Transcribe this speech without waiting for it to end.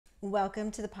Welcome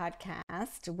to the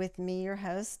podcast with me, your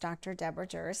host, Dr. Deborah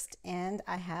Durst, and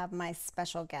I have my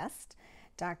special guest,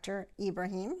 Dr.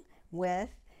 Ibrahim, with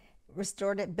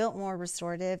Biltmore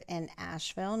Restorative in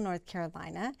Asheville, North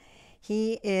Carolina.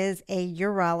 He is a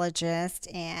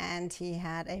urologist and he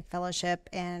had a fellowship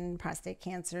in prostate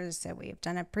cancer. So we've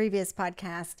done a previous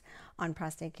podcast on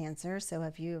prostate cancer. So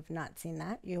if you have not seen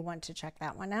that, you'll want to check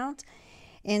that one out.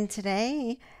 And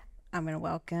today, I'm going to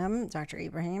welcome Dr.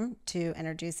 Ibrahim to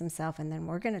introduce himself, and then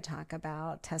we're going to talk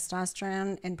about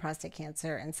testosterone and prostate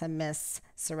cancer and some myths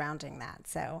surrounding that.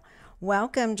 So,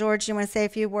 welcome, George. You want to say a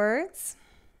few words?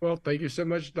 Well, thank you so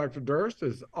much, Dr. Durst.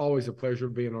 It's always a pleasure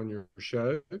being on your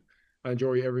show. I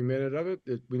enjoy every minute of it.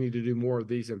 We need to do more of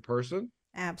these in person,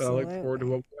 but I look forward to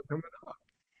what Absolutely. we have coming up.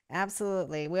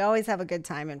 Absolutely. We always have a good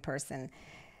time in person.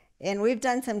 And we've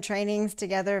done some trainings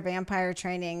together, vampire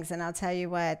trainings, and I'll tell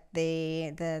you what,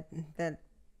 the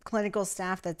clinical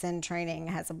staff that's in training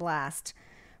has a blast.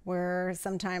 We're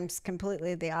sometimes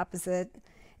completely the opposite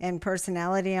in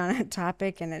personality on a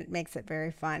topic, and it makes it very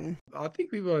fun. I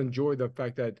think people enjoy the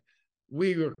fact that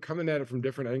we are coming at it from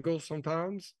different angles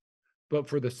sometimes, but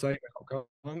for the same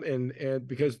outcome. And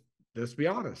because let's be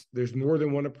honest, there's more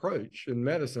than one approach in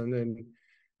medicine, and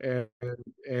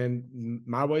and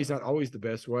my way is not always the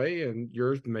best way, and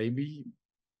yours maybe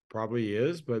probably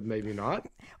is, but maybe not.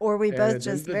 Or we And both at the end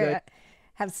just of the day,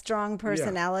 have strong yeah.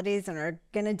 personalities and are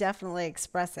going to definitely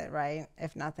express it, right?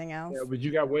 If nothing else. Yeah, but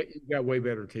you got way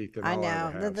better teeth than I I'll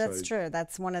ever know have. that's So true.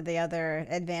 That's one of the other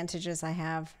advantages I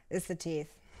have is the teeth.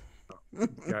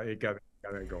 got it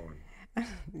going.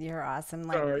 You're awesome.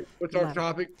 All Like, right. What's our love it.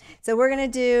 topic? So we're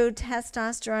going to do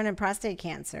testosterone and prostate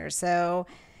cancer. So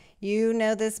you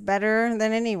know this better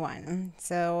than anyone.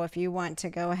 So if you want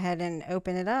to go ahead and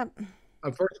open it up.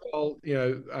 First of all,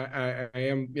 I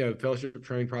am, fellowship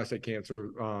trained prostate cancer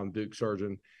Duke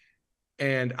surgeon,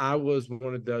 and I was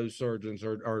one of those surgeons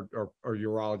or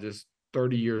urologists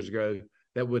 30 years ago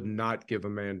that would not give a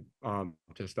man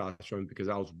testosterone because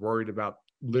I was worried about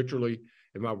literally,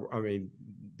 I mean,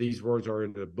 these words are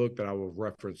in the book that I will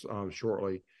reference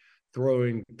shortly,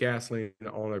 throwing gasoline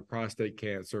on a prostate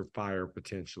cancer fire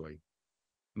potentially.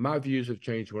 My views have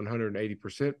changed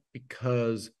 180%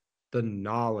 because the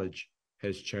knowledge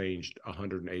has changed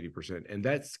 180%. And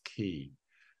that's key.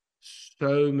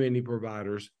 So many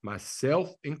providers,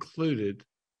 myself included,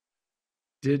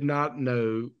 did not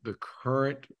know the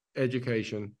current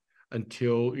education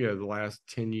until the last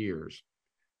 10 years.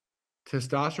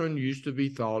 Testosterone used to be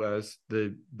thought as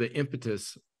the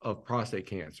impetus of prostate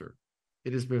cancer.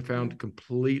 It has been found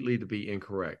completely to be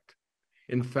incorrect.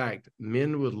 In fact,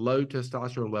 men with low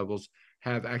testosterone levels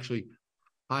have actually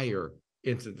higher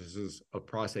incidences of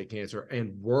prostate cancer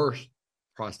and worse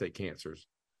prostate cancers.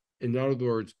 In other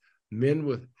words, men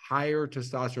with higher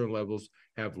testosterone levels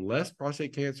have less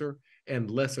prostate cancer and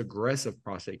less aggressive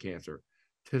prostate cancer.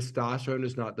 Testosterone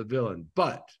is not the villain.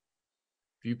 But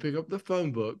if you pick up the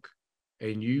phone book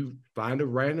and you find a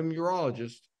random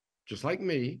urologist, just like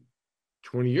me,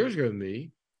 20 years ago,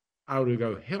 me, I would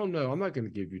go, hell no, I'm not going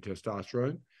to give you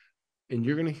testosterone. And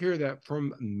you're going to hear that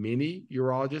from many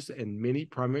urologists and many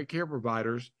primary care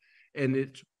providers, and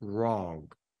it's wrong.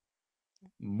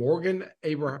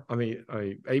 Abraham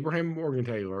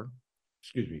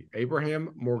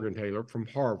Morgan Taylor from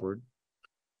Harvard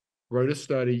wrote a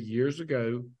study years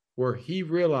ago where he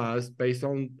realized, based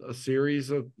on a series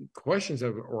of questions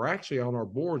that were actually on our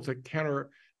boards that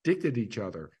contradicted each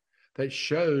other, that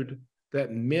showed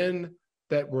that men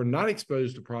that were not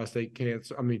exposed to prostate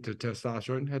cancer, to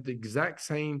testosterone, had the exact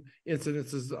same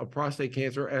incidences of prostate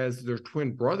cancer as their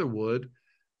twin brother would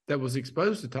that was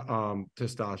exposed to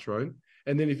testosterone.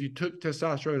 And then if you took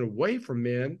testosterone away from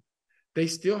men, they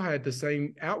still had the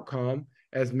same outcome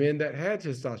as men that had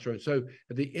testosterone. So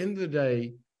at the end of the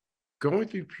day, going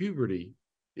through puberty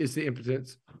is the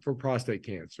impotence for prostate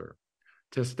cancer.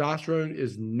 Testosterone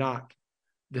is not,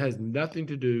 it has nothing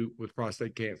to do with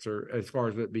prostate cancer as far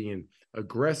as it being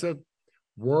aggressive,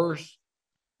 worse,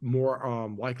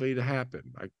 more likely to happen.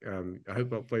 I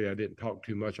hope hopefully I didn't talk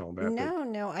too much on that, but No,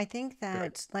 no, I think great.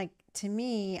 that like to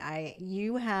me,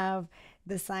 you have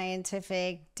the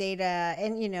scientific data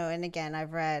and and again,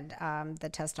 I've read the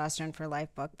Testosterone for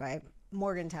Life book by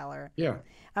Morgenthaler. Yeah.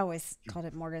 I always called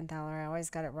it Morgenthaler. I always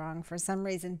got it wrong for some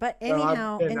reason. But Well,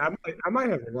 anyhow, and I might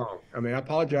have it wrong. I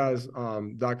apologize,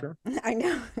 doctor. I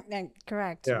know, no,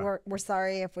 correct. Yeah. We're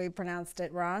sorry if we pronounced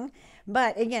it wrong.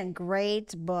 But again,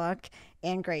 great book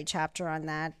and great chapter on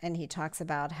that. And he talks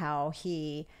about how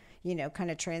he,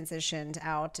 kind of transitioned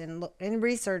out and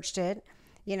researched it,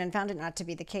 and found it not to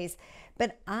be the case.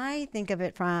 But I think of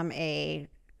it from a,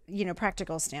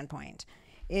 practical standpoint.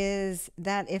 is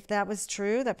that if that was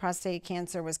true, that prostate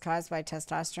cancer was caused by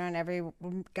testosterone, every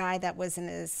guy that was in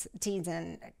his teens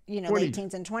and, late 20s.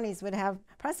 teens and 20s would have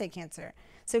prostate cancer.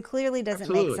 So clearly doesn't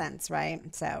make Absolutely. sense,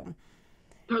 right? So,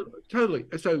 Totally.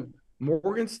 So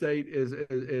Morgan State is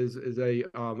a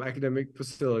academic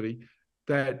facility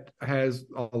that has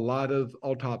a lot of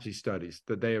autopsy studies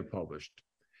that they have published.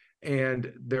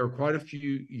 And there are quite a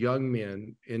few young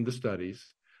men in the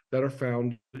studies that are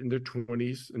found in their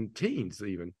 20s and teens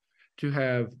even to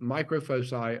have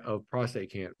microfoci of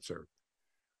prostate cancer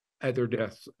at their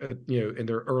deaths, in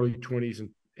their early 20s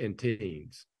and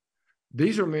teens.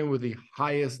 These are men with the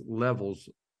highest levels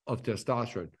of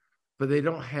testosterone, but they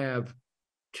don't have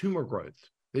tumor growth.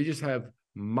 They just have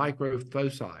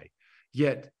microfoci.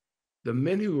 Yet the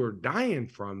men who are dying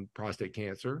from prostate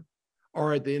cancer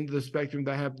are at the end of the spectrum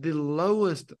that have the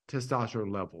lowest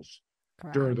testosterone levels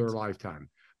during their correct. lifetime.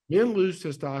 Men lose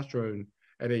testosterone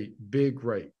at a big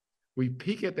rate. We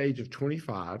peak at the age of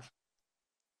 25.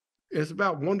 It's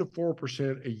about 1 to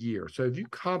 4% a year. So if you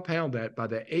compound that by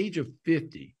the age of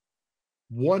 50,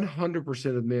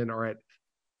 100% of men are at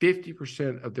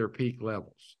 50% of their peak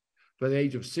levels. By the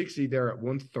age of 60, they're at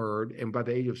 1/3. And by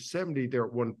the age of 70, they're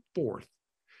at 1/4.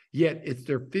 Yet it's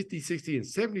their 50, 60, and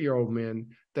 70-year-old men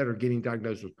that are getting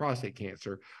diagnosed with prostate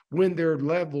cancer when their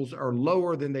levels are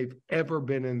lower than they've ever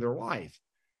been in their life.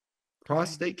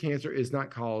 Prostate cancer is not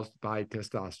caused by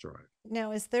testosterone.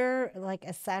 Now, is there like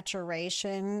a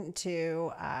saturation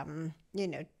to,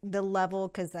 the level?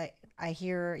 Because I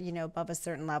hear, above a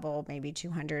certain level, maybe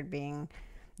 200 being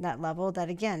that level, that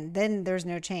again, then there's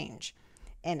no change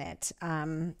in it.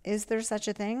 Is there such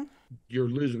a thing? You're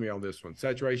losing me on this one.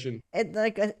 Saturation. It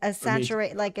like a I mean,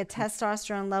 saturate, like a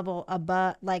testosterone level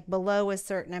above, like below a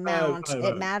certain oh, amount, oh,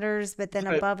 it oh. matters, but then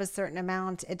So above a certain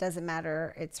amount, it doesn't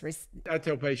matter. I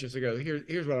tell patients, I go,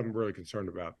 here's what I'm really concerned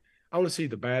about. I want to see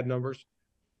the bad numbers.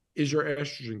 Is your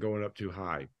estrogen going up too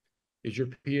high? Is your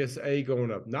PSA going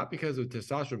up? Not because of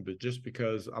testosterone, but just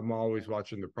because I'm always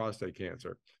watching the prostate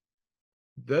cancer.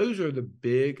 Those are the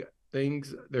big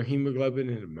things. Their hemoglobin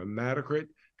and hematocrit,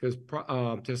 because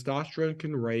testosterone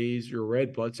can raise your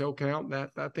red blood cell count.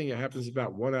 That thing, it happens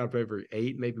about 1 out of every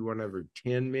 8, maybe 1 out of every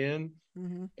 10 men.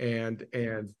 Mm-hmm.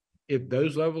 And if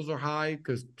those levels are high,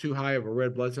 because too high of a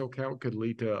red blood cell count could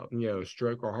lead to a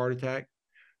stroke or heart attack,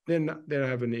 then I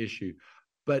have an issue.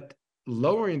 But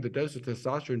lowering the dose of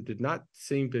testosterone did not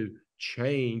seem to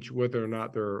change whether or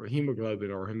not their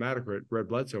hemoglobin or hematocrit red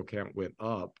blood cell count went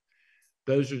up.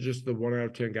 Those are just the 1 out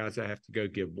of 10 guys that have to go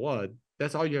give blood.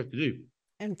 That's all you have to do.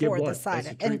 And Give for the blood. That's side the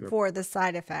and treatment. for the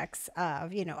side effects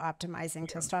of, optimizing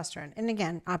Yeah. testosterone. And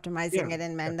again, optimizing Yeah. it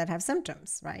in men that have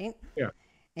symptoms, right? Yeah.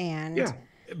 And Yeah.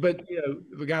 But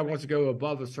if a guy wants to go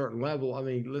above a certain level, I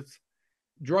mean,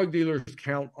 drug dealers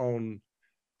count on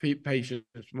patients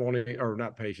wanting, or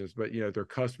not patients, but their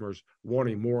customers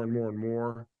wanting more and more and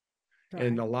more.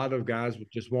 And correct. a lot of guys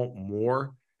would just want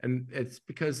more. And it's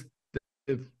because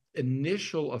the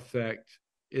initial effect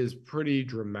is pretty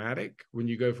dramatic when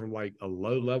you go from like a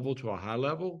low level to a high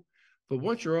level. But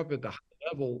once you're up at the high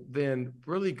level, then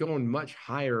really going much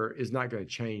higher is not going to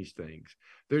change things.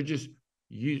 They're just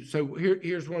you. So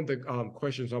here's one of the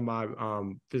questions on my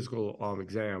physical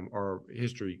exam or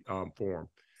history form.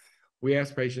 We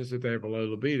ask patients if they have a low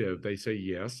libido. If they say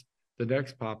yes, the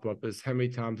next pop up is how many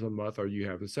times a month are you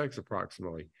having sex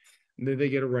approximately? And then they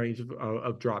get a range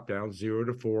of drop downs, 0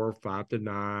 to 4, 5 to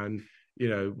 9,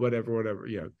 whatever.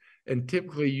 And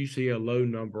typically you see a low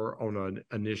number on an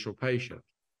initial patient.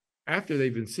 After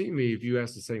they've been seeing me, if you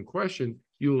ask the same question,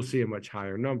 you will see a much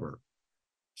higher number.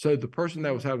 So the person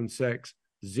that was having sex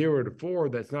 0 to 4,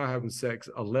 that's now having sex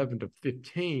 11 to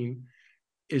 15,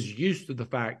 is used to the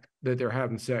fact that they're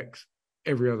having sex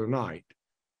every other night.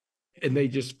 And they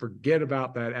just forget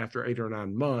about that after 8 or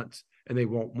 9 months, and they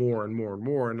want more and more and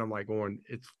more. And I'm like going,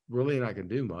 it's really not going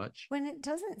to do much. When it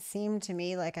doesn't seem to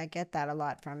me like I get that a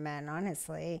lot from men,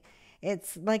 honestly.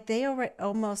 It's like they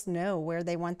almost know where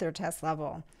they want their test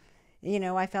level.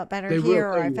 I felt better They will here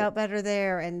or tell I you. felt better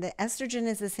there. And the estrogen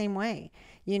is the same way.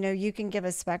 You can give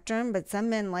a spectrum, but some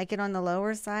men like it on the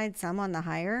lower side, some on the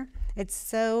higher. It's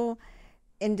so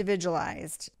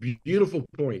individualized. Beautiful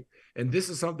point. And this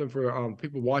is something for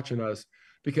people watching us,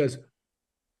 because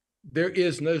there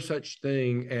is no such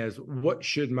thing as what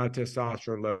should my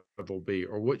testosterone level be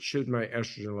or what should my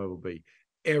estrogen level be.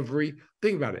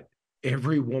 Think about it.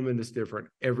 Every woman is different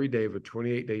every day of a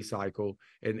 28-day cycle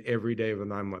and every day of a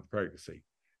 9-month pregnancy.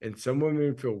 And some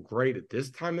women feel great at this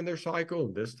time in their cycle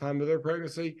and this time of their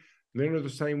pregnancy. Men are the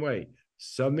same way.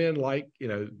 Some men like,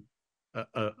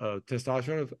 a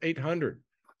testosterone of 800.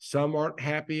 Some aren't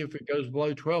happy if it goes below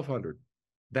 1200.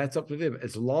 That's up to them.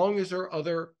 As long as there are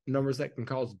other numbers that can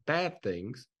cause bad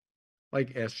things,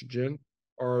 like estrogen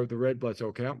or the red blood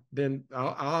cell count, then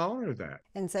I'll honor that.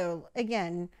 And so,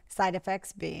 again, side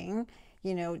effects being,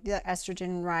 the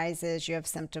estrogen rises, you have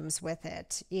symptoms with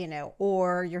it,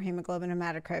 or your hemoglobin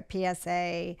hematocrit,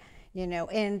 PSA,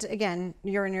 and again,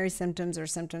 urinary symptoms or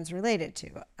symptoms related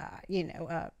to,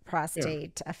 Yeah.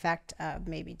 prostate effect of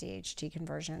maybe DHT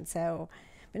conversion. So,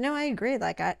 but no, I agree.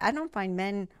 Like, I don't find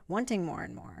men wanting more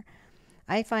and more.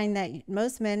 I find that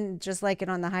most men just like it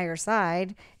on the higher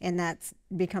side, and that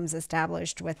becomes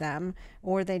established with them,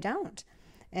 or they don't.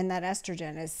 And that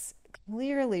estrogen is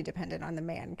clearly dependent on the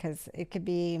man because it could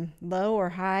be low or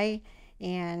high,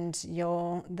 and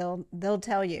they'll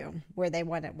tell you where they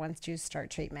want it once you start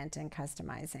treatment and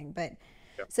customizing. But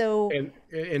Yeah. so, And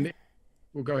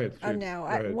well, go ahead, oh shoot. no, Go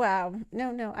ahead. wow,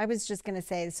 no, I was just gonna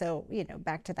say, so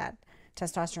back to that,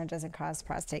 testosterone doesn't cause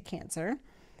prostate cancer,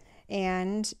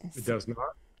 and It does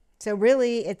not. so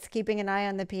really, it's keeping an eye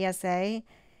on the PSA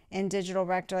and digital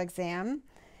rectal exam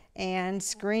and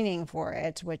screening for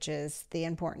it, which is the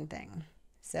important thing.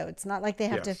 So it's not like they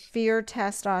have to Yes. fear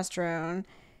testosterone.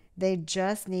 They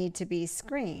just need to be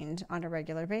screened on a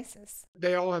regular basis.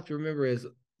 They all have to remember is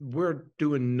we're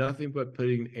doing nothing but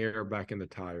putting air back in the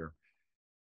tire.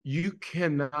 You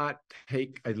cannot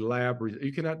take a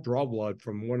you cannot draw blood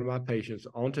from one of my patients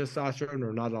on testosterone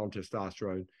or not on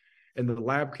testosterone, and the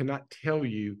lab cannot tell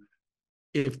you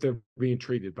if they're being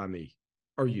treated by me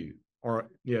or you or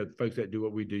folks that do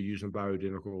what we do using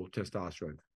bioidentical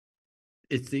testosterone.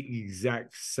 It's the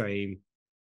exact same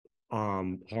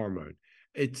hormone.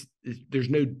 It's there's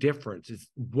no difference. It's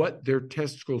what their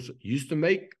testicles used to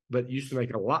make, but used to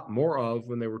make a lot more of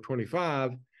when they were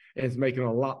 25, and it's making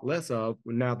a lot less of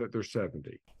now that they're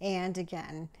 70. And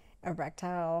again,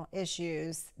 erectile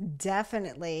issues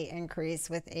definitely increase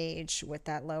with age with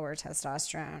that lower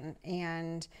testosterone.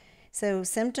 And so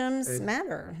symptoms And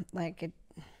matter, like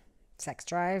sex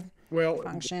drive, well,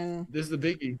 function, this is the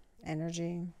biggie.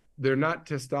 energy. They're not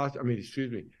testosterone. I mean,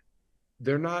 excuse me.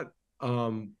 They're not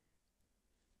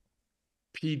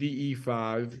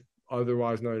PDE5,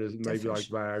 otherwise known as maybe like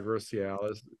Deficient.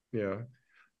 Viagra, Cialis,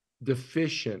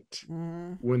 deficient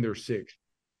Mm-hmm. when they're sick.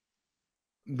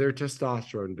 They're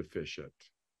testosterone deficient.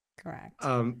 Correct.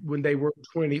 When they were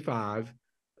 25,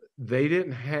 they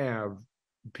didn't have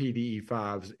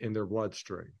PDE5s in their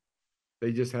bloodstream.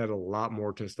 They just had a lot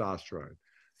more testosterone.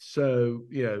 So,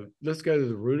 let's go to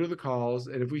the root of the cause.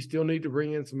 And if we still need to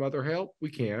bring in some other help, we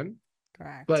can.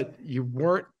 Correct. But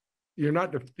you're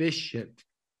not deficient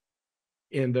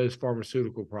in those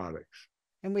pharmaceutical products.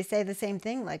 And we say the same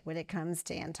thing, like when it comes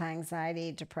to anti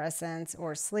anxiety, depressants,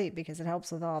 or sleep, because it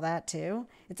helps with all that too.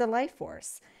 It's a life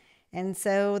force. And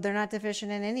so they're not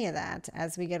deficient in any of that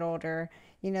as we get older.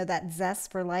 That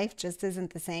zest for life just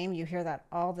isn't the same. You hear that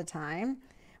all the time.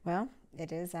 Well,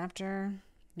 it is after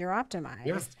you're Yeah.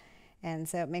 optimized. And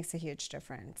so it makes a huge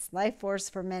difference. Life force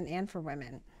for men and for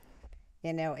women.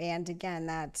 And again,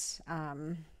 that,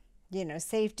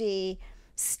 safety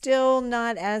still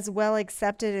not as well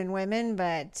accepted in women,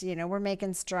 but, we're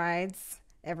making strides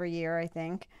every year, I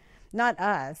think. Not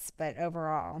us, but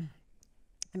overall.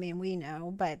 I mean, we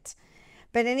know, but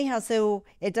anyhow, so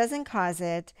it doesn't cause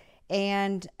it.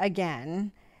 And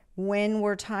again, when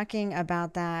we're talking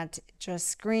about that, just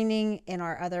screening in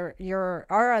our other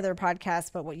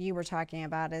podcast, but what you were talking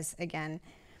about is again,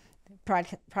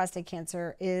 prostate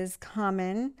cancer is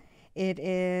common. It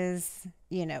is,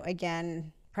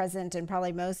 again, present in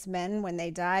probably most men when they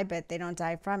die, but they don't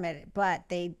die from it. But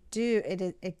they do,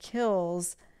 it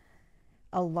kills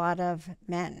a lot of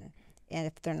men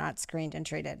if they're not screened and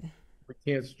treated. We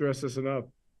can't stress this enough.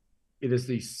 It is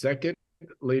the second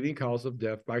leading cause of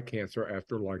death by cancer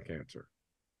after lung cancer,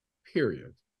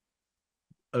 period.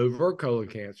 Over colon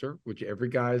cancer, which every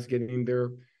guy is getting their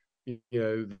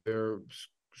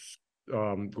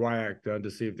guac done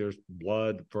to see if there's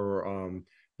blood for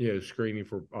screening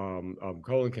for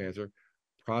colon cancer.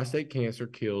 Prostate cancer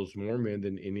kills more men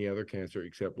than any other cancer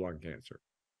except lung cancer.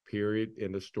 Period.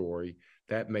 In the story.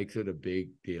 That makes it a big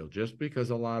deal. Just because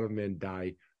a lot of men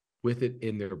die with it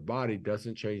in their body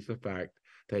doesn't change the fact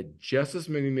that just as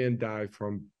many men die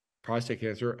from prostate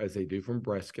cancer as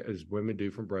women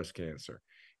do from breast cancer.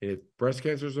 And if breast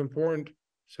cancer is important,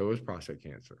 so is prostate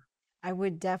cancer. I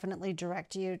would definitely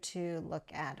direct you to look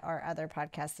at our other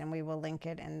podcast, and we will link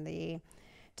it in the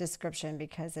description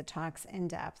because it talks in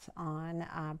depth on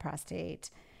prostate,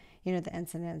 the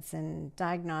incidence and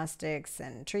diagnostics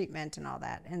and treatment and all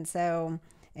that. And so,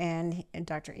 and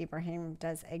Dr. Ibrahim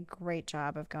does a great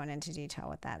job of going into detail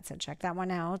with that. So check that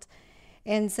one out.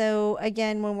 And so,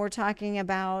 again, when we're talking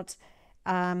about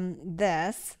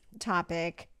this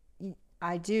topic,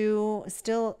 I do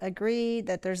still agree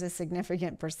that there's a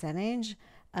significant percentage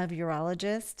of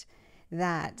urologists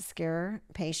that scare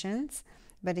patients.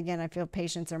 But again, I feel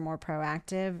patients are more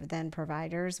proactive than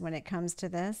providers when it comes to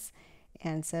this.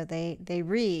 And so they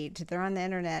read, they're on the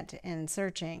internet and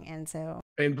searching. And so,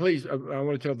 And please, I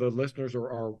want to tell the listeners or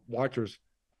our watchers,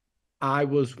 I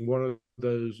was one of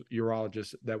those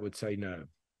urologists that would say no.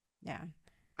 yeah.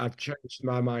 I've changed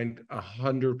my mind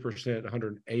 100%,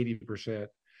 180%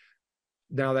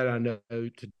 now that I know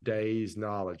today's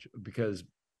knowledge, because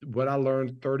what I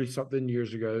learned 30 something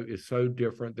years ago is so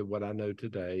different than what I know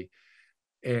today.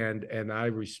 And I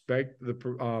respect the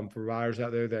providers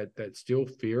out there that still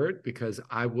fear it, because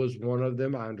I was one of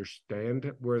them. I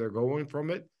understand where they're going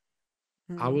from it.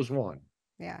 I Mm, was one,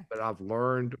 yeah. but I've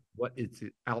learned what it's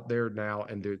out there now.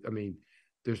 And there, I mean,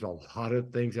 there's a lot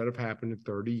of things that have happened in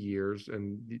 30 years,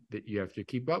 and that you have to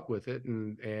keep up with it.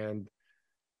 And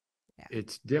Yeah.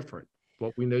 it's different.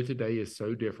 What we know today is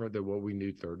so different than what we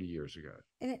knew 30 years ago.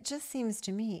 And it just seems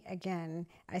to me, again,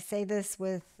 I say this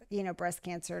with, breast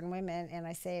cancer in women, and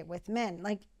I say it with men,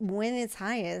 like when it's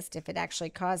highest, if it actually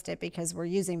caused it, because we're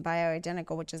using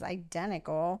bioidentical, which is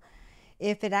identical,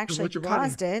 if it So actually what's your body?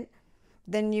 caused it,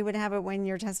 then you would have it when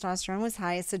your testosterone was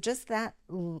highest. So just that,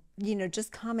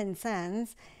 just common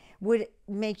sense would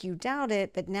make you doubt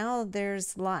it. But now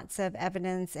there's lots of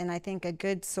evidence. And I think a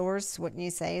good source, wouldn't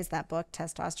you say, is that book,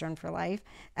 Testosterone for Life,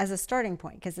 as a starting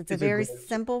point, because it's a It's a very great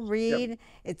simple source. Yep. read.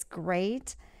 It's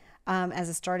great. As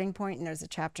a starting point, and there's a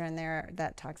chapter in there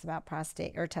that talks about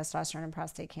prostate or testosterone and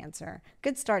prostate cancer.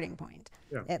 Good starting point,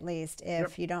 Yeah. at least Yep.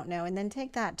 if you don't know, and then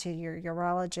take that to your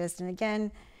urologist. And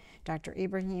again, Dr.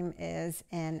 Ibrahim is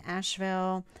in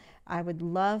Asheville. I would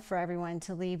love for everyone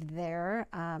to leave their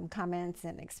comments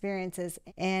and experiences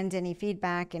and any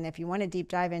feedback. And if you want to deep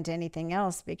dive into anything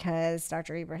else, because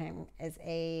Dr. Ibrahim is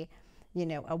a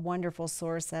wonderful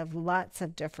source of lots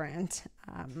of different,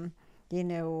 you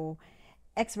know,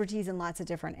 expertise in lots of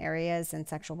different areas, and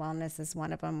sexual wellness is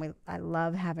one of them. I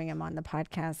love having him on the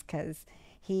podcast because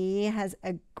he has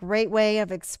a great way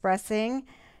of expressing,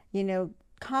 you know,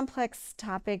 complex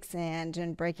topics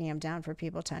and breaking them down for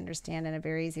people to understand in a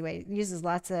very easy way. He uses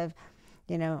lots of,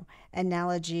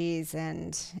 analogies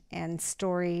and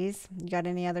stories. You got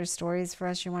any other stories for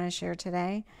us you want to share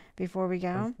today before we I've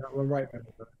go? got one right now.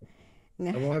 No,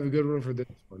 I won't have a good one for this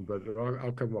one, but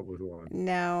I'll come up with one.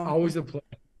 no. Always a pleasure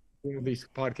doing these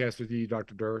podcasts with you,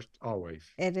 Dr. Durst. Always.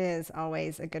 It is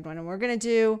always a good one. And we're gonna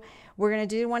do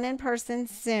one in person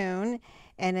soon.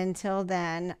 And until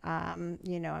then,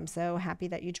 I'm so happy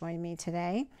that you joined me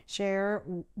today. Share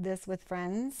this with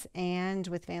friends and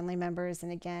with family members.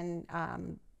 And again,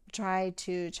 try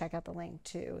to check out the link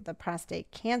to the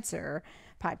prostate cancer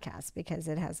podcast because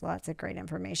it has lots of great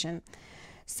information.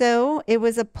 So it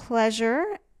was a pleasure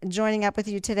joining up with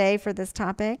you today for this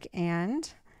topic,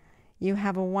 and you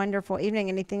have a wonderful evening.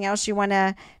 Anything else you want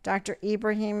to, Dr.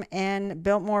 Ibrahim and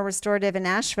Biltmore Restorative in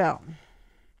Nashville?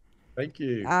 Thank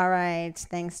you. All right.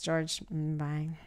 Thanks, George. Bye.